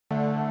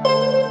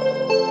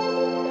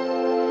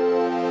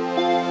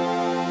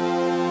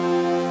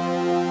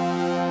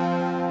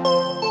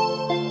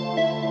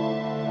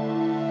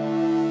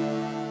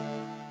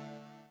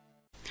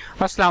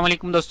अस्सलाम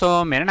वालेकुम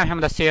दोस्तों, मेरा नाम है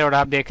मुदस्सिर और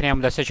आप देख रहे हैं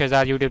मुदस्सिर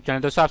शहजाद यूट्यूब चैनल।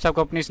 दोस्तों, आप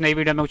सबको अपनी इस नई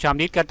वीडियो में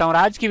खुशामदीद करता हूं और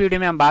आज की वीडियो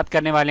में हम बात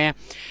करने वाले हैं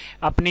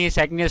अपनी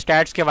सेकेंड ईयर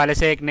स्टैट्स के हवाले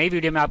से। एक नई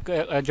वीडियो में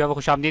आपको जो है वो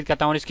खुशामदीद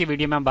करता हूं और इसकी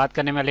वीडियो में हम बात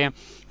करने वाले हैं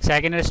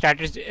सेकेंड ईयर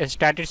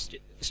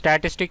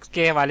स्टैटिस्टिक्स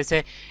के हवाले से,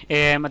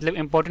 मतलब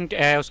इंपॉर्टेंट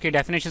उसकी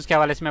डेफिनेशंस के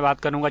हवाले से मैं बात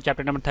करूंगा।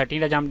 चैप्टर नंबर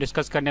 13 आज हम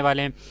डिस्कस करने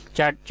वाले हैं।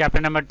 चैप्टर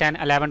नंबर 10,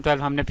 11,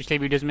 12 हमने पिछले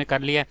वीडियोस में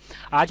कर लिया है।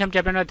 आज हम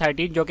चैप्टर नंबर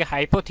 13 जो कि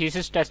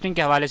हाइपोथेसिस टेस्टिंग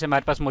के हवाले से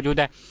हमारे पास मौजूद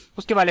है,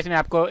 उसके हवाले से मैं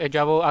आपको जो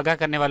है वो आगाह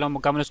करने वाला हूँ।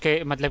 मुकम्मल उसके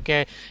मतलब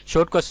के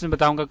शॉर्ट क्वेश्चन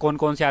बताऊँगा कौन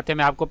कौन से आते हैं।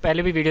 मैं आपको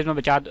पहले भी वीडियोज़ में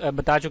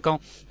बता चुका हूँ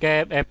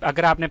कि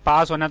अगर आपने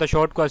पास होना तो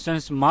शॉर्ट क्वेश्चन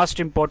मस्ट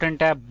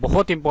इंपॉर्टेंट है,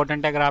 बहुत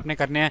इंपॉर्टेंट है अगर आपने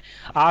करने हैं।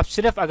 आप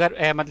सिर्फ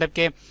अगर मतलब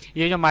कि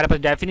ये जो हमारे पास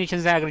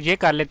डेफिनेशंस हैं अगर ये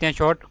कर लेते हैं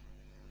शॉर्ट,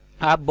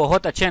 आप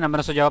बहुत अच्छे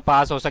नंबरों से जो है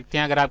पास हो सकते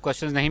हैं। अगर आप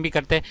क्वेश्चंस नहीं भी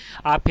करते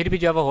आप फिर भी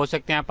जो है हो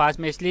सकते हैं पास।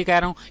 मैं इसलिए कह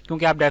रहा हूँ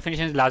क्योंकि आप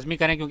डेफिनेशन लाजमी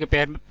करें, क्योंकि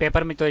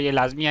पेपर में तो ये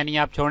लाजमी यानी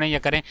आप छोड़ें या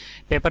करें,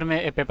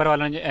 पेपर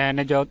वालों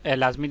ने जो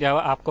लाजमी जो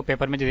है आपको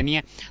पेपर में देनी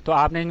है, तो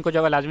आपने इनको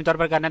जो है लाजमी तौर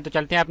पर करना है। तो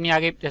चलते हैं अपनी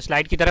आगे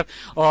स्लाइड की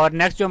तरफ और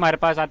नेक्स्ट जो हमारे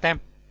पास आता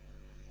है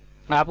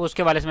आप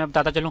उसके वाले से मैं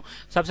बताता चलूँ।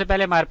 सबसे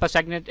पहले हमारे पास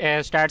सेकंड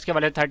स्टैट्स के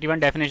वाले 31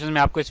 डेफिनेशन में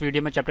आपको इस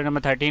वीडियो में चैप्टर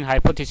नंबर 13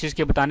 हाइपोथेसिस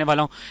के बताने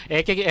वाला हूँ।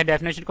 एक एक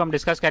डेफिनेशन को हम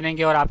डिस्कस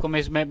करेंगे और आपको मैं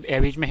इसमें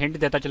बीच में हिंट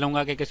देता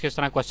चलूँगा कि किस किस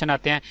तरह क्वेश्चन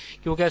आते हैं,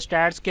 क्योंकि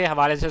स्टैट्स के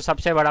हवाले से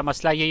सबसे बड़ा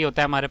मसला यही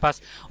होता है हमारे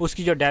पास,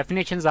 उसकी जो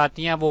डेफिनेशन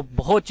आती हैं वो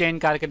बहुत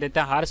चेंज करके देते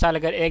हैं। हर साल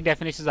अगर एक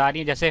डेफिनेशन आ रही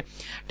है, जैसे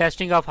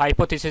टेस्टिंग ऑफ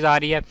हाइपोथेसिस आ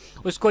रही है,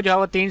 उसको जो है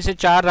वो 3 से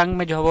 4 रंग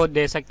में जो है वो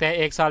दे सकते हैं।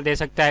 एक साल दे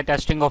सकता है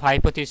टेस्टिंग ऑफ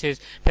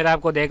हाइपोथेसिस, फिर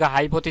आपको देगा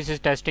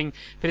हाइपोथेसिस टेस्टिंग,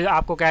 फिर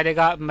आपको कह देगा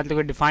मतलब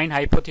define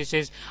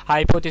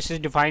hypothesis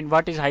define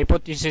what is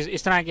hypothesis.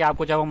 इस तरह की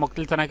आपको जब वो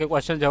मुख्तलिफ तरह के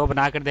क्वेश्चन जो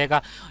बना कर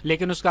देगा,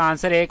 लेकिन उसका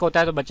आंसर एक होता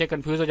है तो बच्चे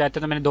कंफ्यूज हो जाते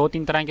हैं। तो मैंने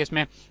 2-3 तरह के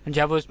इसमें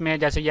जब उसमें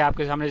जैसे ये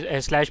आपके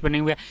सामने स्लैश बने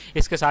हुए हैं,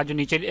 इसके साथ जो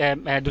नीचे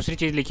दूसरी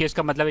चीज़ लिखी है,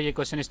 इसका मतलब ये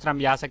क्वेश्चन इस तरह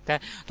भी आ सकता है।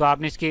 तो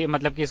आपने इसकी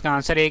मतलब कि इसका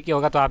आंसर एक ही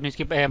होगा, तो आपने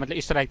इसकी मतलब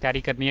इस तरह की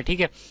तैयारी करनी है। ठीक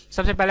है,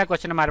 सबसे पहला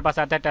क्वेश्चन हमारे पास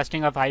आता है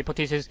testing of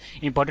hypothesis,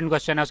 important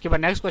question है। उसके बाद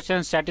नेक्स्ट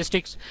क्वेश्चन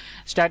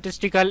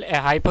स्टैटिस्टिकल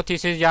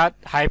हाइपोथेसिस या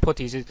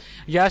हाइपोथेसिस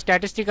या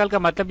स्टैटिस्टिकल का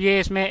मतलब ये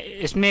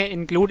इसमें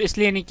इंक्लूड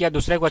इसलिए नहीं किया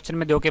दूसरे क्वेश्चन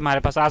में, जो कि हमारे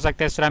पास आ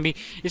सकते हैं इस तरह भी।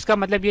 इसका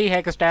मतलब यही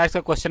है कि स्टैट्स का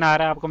क्वेश्चन आ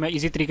रहा है, आपको मैं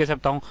इजी तरीके से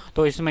बताऊं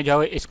तो इसमें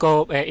जो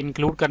इसको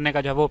इंक्लूड करने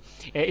का जो वो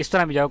इस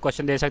तरह भी जो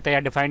क्वेश्चन दे सकता है, या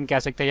डिफाइन कह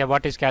सकते हैं, या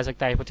व्हाट इज कह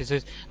सकता है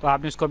हाइपोथेसिस, तो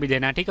आपने उसको भी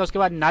देना है। ठीक है, उसके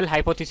बाद नल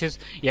हाइपोथेसिस,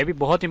 ये भी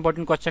बहुत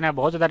इंपॉर्टेंट क्वेश्चन है,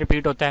 बहुत ज़्यादा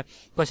रिपीट होता है।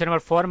 क्वेश्चन नंबर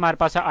 4 हमारे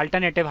पास है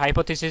अल्टरनेटिव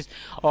हाइपोथेसिस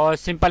और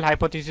सिंपल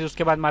हाइपोथेसिस।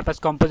 उसके बाद हमारे पास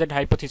कंपोजिट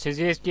हाइपोथेसिस,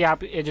 ये इसकी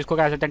आप जिसको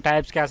कह सकते हैं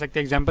टाइप्स कह सकते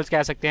हैं, एग्जाम्पल्स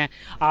कह सकते हैं।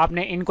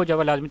 आपने इनको जो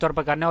है लाजमी तौर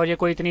पर करना है और ये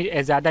कोई इतनी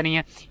ज़्यादा नहीं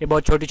है, ये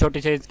बहुत छोटी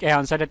छोटी से इसके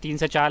आंसर है। 3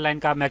 से 4 लाइन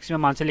का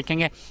मैक्सिमम आंसर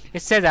लिखेंगे,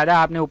 इससे ज़्यादा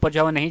आपने ऊपर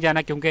जो है नहीं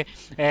जाना, क्योंकि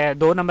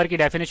 2 नंबर की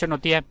डेफिनेशन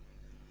होती है।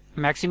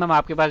 मैक्सिमम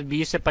आपके पास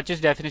 20 से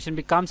 25 डेफिनेशन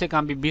भी, कम से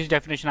कम भी 20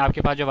 डेफिनेशन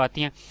आपके पास जब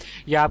आती हैं,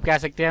 या आप कह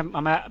सकते हैं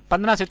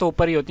 15 से तो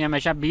ऊपर ही होती हैं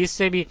हमेशा, 20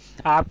 से भी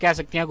आप कह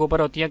सकते हैं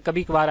ऊपर होती हैं।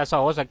 कभी कभार ऐसा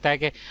हो सकता है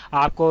कि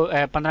आपको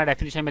 15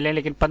 डेफिनेशन मिले,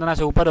 लेकिन 15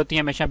 से ऊपर होती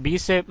है हमेशा।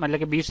 20 से मतलब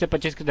कि 20 से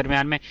 25 के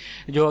दरमियान में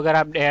जो अगर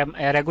आप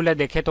रेगुलर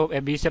देखें तो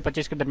 20 से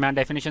 25 के दरमियान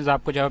डेफिनेशन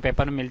आपको जो है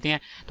पेपर में मिलती हैं,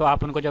 तो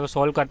आप उनको जब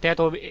सॉल्व करते हैं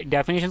तो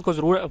डेफिनेशन को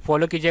ज़रूर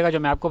फॉलो कीजिएगा जो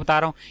मैं आपको बता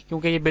रहा हूँ,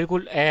 क्योंकि ये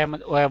बिल्कुल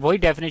वही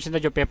डेफिनेशन है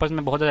जो पेपर्स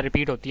में बहुत ज़्यादा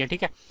रिपीट होती है।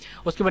 ठीक है,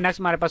 उसके बाद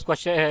नेक्स्ट हमारे पास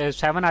क्वेश्चन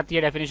 7 आती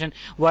है definition,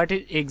 what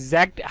is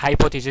exact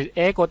hypothesis.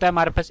 एक होता है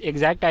हमारे पास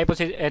एग्जैक्ट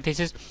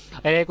हाइपोथेसिस,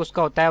 एक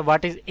उसका होता है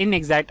व्हाट इज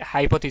इनएग्जैक्ट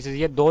हाइपोथेसिस।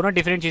 ये दोनों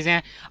डिफरेंट चीज़ें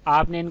हैं,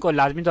 आपने इनको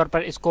लाजमी तौर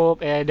पर इसको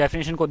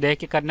डेफिनेशन को देख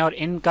के करना है, और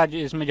इनका जो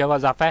इसमें जो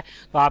इजाफा है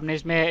तो आपने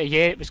इसमें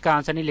ये इसका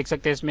आंसर नहीं लिख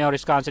सकते इसमें, और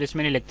इसका आंसर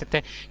इसमें नहीं लिख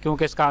सकते,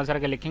 क्योंकि इसका आंसर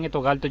अगर लिखेंगे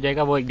तो गलत हो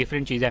जाएगा, वो एक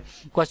डिफरेंट चीज़ है।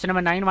 क्वेश्चन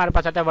नंबर 9 हमारे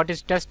पास आता है व्हाट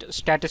इज टेस्ट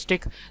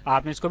स्टैटिस्टिक,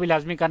 आपने इसको भी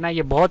लाजमी करना है,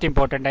 ये बहुत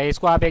इंपॉर्टेंट है।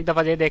 इसको आप एक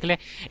दफ़ा ये देख लें,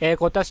 एक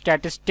होता है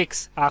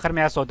स्टैटिस्टिक्स, आखिर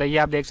में ऐसा होता है, ये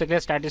आप देख सकते हैं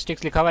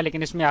स्टैटिस्टिक्स लिखा हुआ है,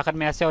 लेकिन इसमें आखिर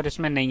में ऐसे और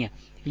इसमें नहीं है,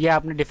 ये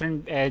आपने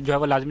डिफरेंट जो है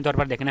वो लाजमी तौर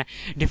पर देखना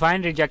है।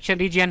 डिफाइन रिजेक्शन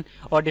रीजन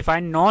और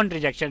डिफाइन नॉन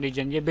रिजेक्शन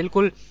रीजन, ये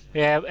बिल्कुल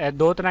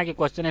 2 तरह के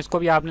क्वेश्चन है, इसको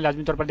भी आपने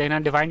लाजमी तौर पर देखना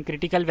है। डिफाइन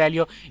क्रिटिकल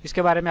वैल्यू,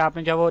 इसके बारे में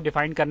आपने जो वो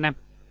डिफाइन करना है।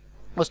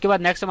 उसके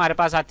बाद नेक्स्ट हमारे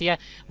पास आती है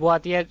वो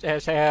आती है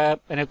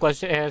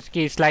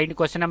की स्लाइड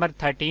क्वेश्चन नंबर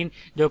 13,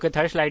 जो कि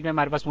 3rd स्लाइड में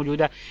हमारे पास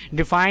मौजूद है,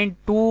 डिफाइन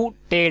 2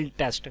 टेल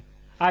टेस्ट।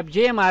 अब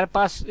ये हमारे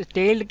पास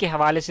टेल के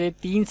हवाले से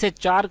 3 से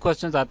 4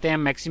 क्वेश्चंस आते हैं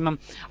मैक्सिमम,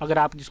 अगर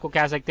आप जिसको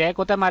कह सकते हैं। एक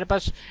होता है हमारे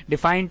पास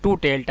डिफाइन 2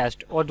 टेल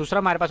टेस्ट और दूसरा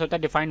हमारे पास होता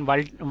है डिफाइन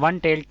 1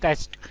 टेल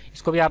टेस्ट,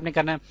 इसको भी आपने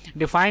करना है।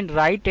 Define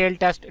right tail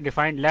test,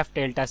 define left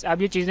tail test.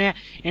 अब ये चीज़ें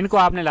इनको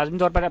आपने लाजमी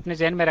तौर पर अपने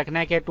जहन में रखना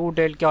है कि 2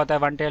 टेल क्या होता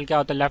है, 1 टेल क्या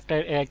होता है,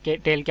 लेफ्ट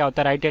टेल क्या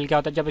होता है, राइट टेल क्या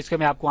होता है। जब इसके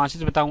मैं आपको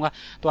आंसर्स बताऊंगा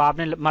तो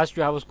आपने मस्ट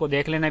जो है उसको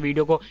देख लेना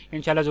वीडियो को,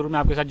 इंशाल्लाह ज़रूर मैं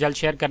आपके साथ जल्द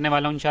शेयर करने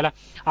वाला हूँ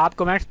इंशाल्लाह। आप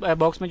कमेंट्स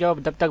बॉक्स में जो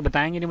जब तक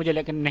बताएंगे नहीं मुझे,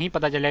 लेकिन नहीं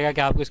पता चलेगा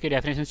कि आपको इसकी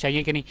डेफिनेशन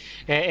चाहिए कि नहीं।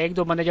 एक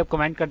दो बंदे जब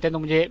कमेंट करते हैं तो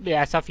मुझे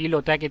ऐसा फील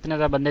होता है कि इतने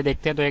ज़्यादा बंदे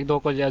देखते हैं तो एक दो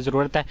को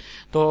ज़रूरत है,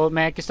 तो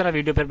मैं किस तरह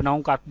वीडियो फिर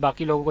बनाऊँ,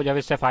 बाकी लोगों को जब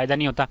इससे फ़ायदा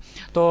नहीं होता।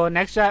 तो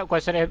नेक्स्ट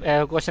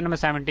क्वेश्चन नंबर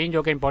 17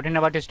 जो कि इंपॉर्टेंट है,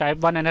 what is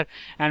type 1 error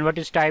and what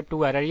is type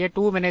 2 error. ये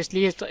 2 मैंने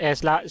इसलिए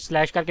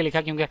स्लैश करके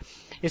लिखा क्योंकि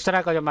इस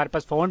तरह का जो हमारे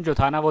पास फ़ॉन्ट जो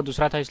था ना वो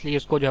दूसरा था, इसलिए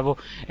उसको जो है वो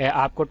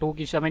आपको 2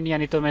 की समझ नहीं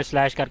आनी तो मैं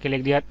स्लैश करके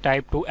लिख दिया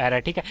टाइप 2 एरर।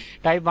 ठीक है,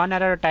 टाइप 1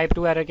 एरर और टाइप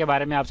 2 एरर के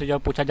बारे में आपसे जो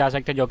पूछा जा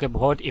सकता है, जो कि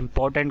बहुत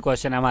इंपॉर्टेंट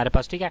क्वेश्चन है हमारे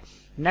पास। ठीक है,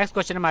 नेक्स्ट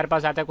क्वेश्चन हमारे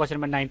पास आता है क्वेश्चन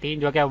नंबर 19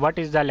 जो कि what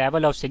is the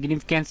level of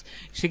significance.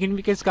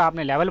 Significance का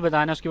आपने लेवल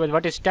बताना है। उसके बाद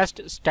व्हाट इज़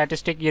टेस्ट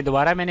स्टैटिस्टिक, ये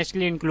दोबारा मैंने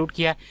इसलिए इंक्लूड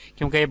किया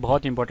क्योंकि ये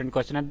बहुत इंपॉर्टेंट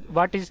क्वेश्चन है।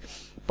 What is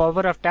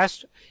power of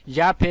test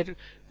या फिर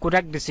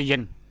करेक्ट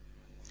डिसीजन।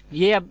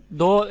 ये अब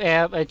दो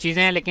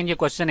चीज़ें हैं लेकिन ये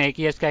क्वेश्चन एक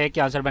ही है, इसका एक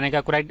ही आंसर बनेगा।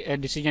 करेक्ट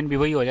डिसीजन भी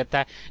वही हो जाता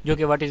है जो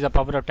कि what is the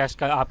power of test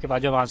का आपके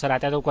पास जब आंसर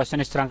आता है तो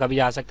क्वेश्चन इस तरह का भी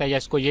आ सकता है या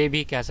इसको ये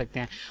भी कह सकते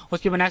हैं।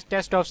 उसके बाद नेक्स्ट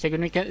टेस्ट ऑफ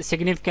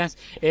सिग्निफिकेंस,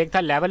 एक था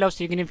लेवल ऑफ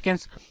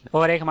सिग्निफिकेंस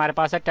और एक हमारे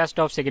पास है टेस्ट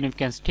ऑफ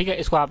सिग्निफिकेंस। ठीक है,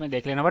 इसको आपने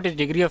देख लेना। What is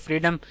degree of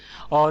freedom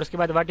और उसके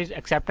बाद व्हाट इज़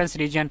एक्सेप्टेंस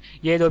रीजन,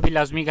 ये दो भी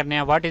लाजमी करने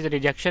हैं। व्हाट इज़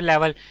रिजेक्शन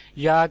लेवल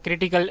या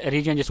क्रिटिकल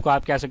रीजन जिसको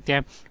आप कह सकते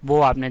हैं,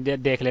 वो आपने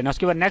देख लेना।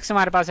 उसके बाद नेक्स्ट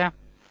हमारे पास है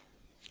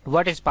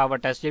व्हाट इज़ पावर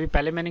टेस्ट, ये भी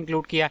पहले मैंने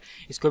इंक्लूड किया,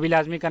 इसको भी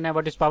लाजमी करना है।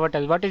 What is power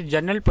test, what is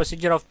general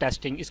procedure of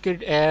testing, इसकी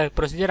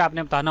प्रोसीजर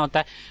आपने बताना होता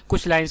है।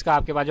 कुछ लाइंस का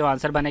आपके पास जो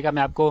आंसर बनेगा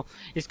मैं आपको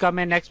इसका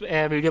मैं नेक्स्ट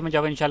वीडियो में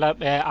जब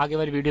इंशाल्लाह आगे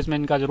वाली वीडियोस में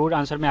इनका ज़रूर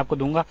आंसर मैं आपको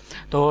दूंगा।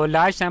 तो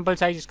लार्ज सैम्पल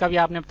साइज इसका भी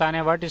आपने बताना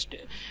है। What is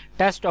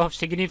test of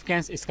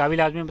significance, इसका भी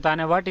लाजमी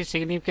बताना है। व्हाट इज़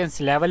सिग्निफिकेंस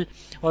लेवल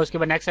और उसके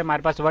बाद नेक्स्ट है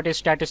हमारे पास what is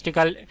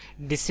statistical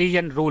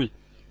decision rule,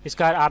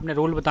 इसका आपने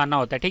रूल बताना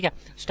होता है। ठीक है,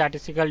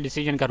 स्टैटिस्टिकल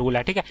डिसीजन का रूल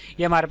है। ठीक है,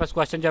 ये हमारे पास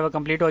क्वेश्चन जो है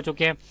कंप्लीट हो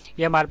चुके हैं।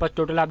 ये हमारे पास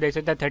टोटल आप देख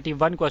सकते हैं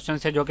 31 क्वेश्चन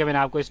है जो कि मैंने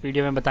आपको इस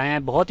वीडियो में बताए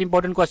हैं। बहुत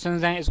इंपॉर्टेंट क्वेश्चन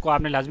हैं, इसको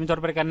आपने लाजमी तौर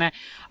पर करना है।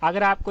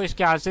 अगर आपको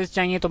इसके आंसर्स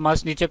चाहिए तो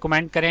मस्त नीचे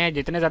कमेंट करें,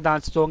 जितने ज़्यादा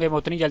आंसर्स होंगे मैं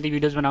उतनी जल्दी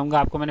वीडियोज़ बनाऊंगा,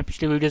 आपको मैंने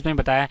पिछली वीडियोज़ में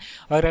बताया।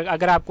 और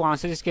अगर आपको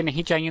आंसर्स इसके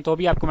नहीं चाहिए तो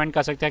भी आप कमेंट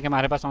कर सकते हैं कि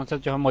हमारे पास आंसर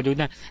जो है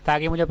मौजूद हैं,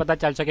 ताकि मुझे पता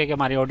चल सके कि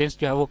हमारी ऑडियंस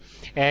जो है वो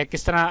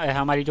किस तरह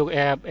हमारी जो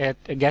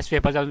गेस्ट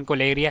पेपर है उनको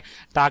ले रही है,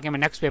 ताकि मैं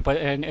नेक्स्ट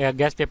पेपर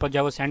गेस्ट पेपर जो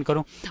है वो सेंड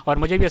करूँ और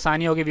मुझे भी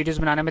आसानी होगी वीडियोस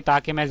बनाने में,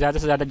 ताकि मैं ज़्यादा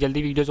से ज़्यादा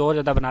जल्दी वीडियोस और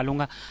ज़्यादा बना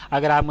लूँगा।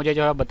 अगर आप मुझे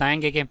जो है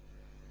बताएंगे कि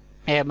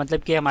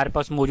मतलब कि हमारे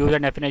पास मौजूद है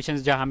डेफिनेशन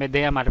जहाँ हमें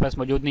दे हमारे पास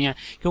मौजूद नहीं है,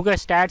 क्योंकि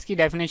स्टैट्स की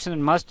डेफिनेशन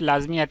मस्ट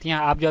लाजमी आती हैं।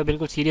 आप जो है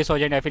बिल्कुल सीरियस हो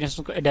जाए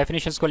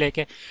डेफिनेशंस को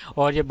लेके,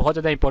 और ये बहुत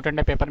ज़्यादा इंपॉर्टेंट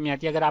है, पेपर में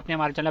आती है। अगर आपने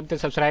हमारे चैनल तक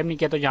सब्सक्राइब नहीं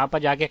किया तो यहाँ पर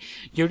जाके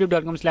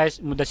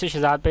youtube.com/मुदस्सिर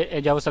शहजाद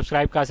पे जो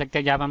सब्सक्राइब कर सकते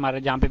हैं।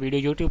 जहाँ पे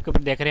वीडियो यूट्यूब के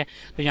ऊपर देख रहे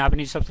हैं तो यहाँ पर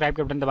नीचे सब्सक्राइब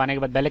के बटन दबाने के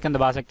बाद बेल आइकन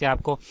दबा सकते हैं,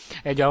 आपको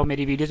जो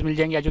मेरी वीडियोज़ मिल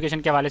जाएंगी एजुकेशन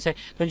के हवाले से।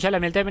 तो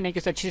इंशाल्लाह मिलते हैं मैंने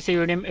किसी अच्छी सी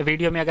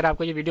वीडियो में। अगर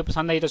आपको ये वीडियो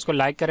पसंद आई तो उसको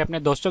लाइक करें, अपने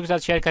दोस्तों के साथ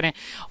शेयर करें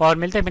और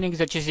मिलते हैं मैंने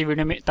किसी अच्छी सी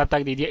वीडियो में। तब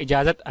तक दीजिए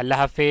इजाज़त, अल्लाह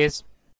हाफिज़।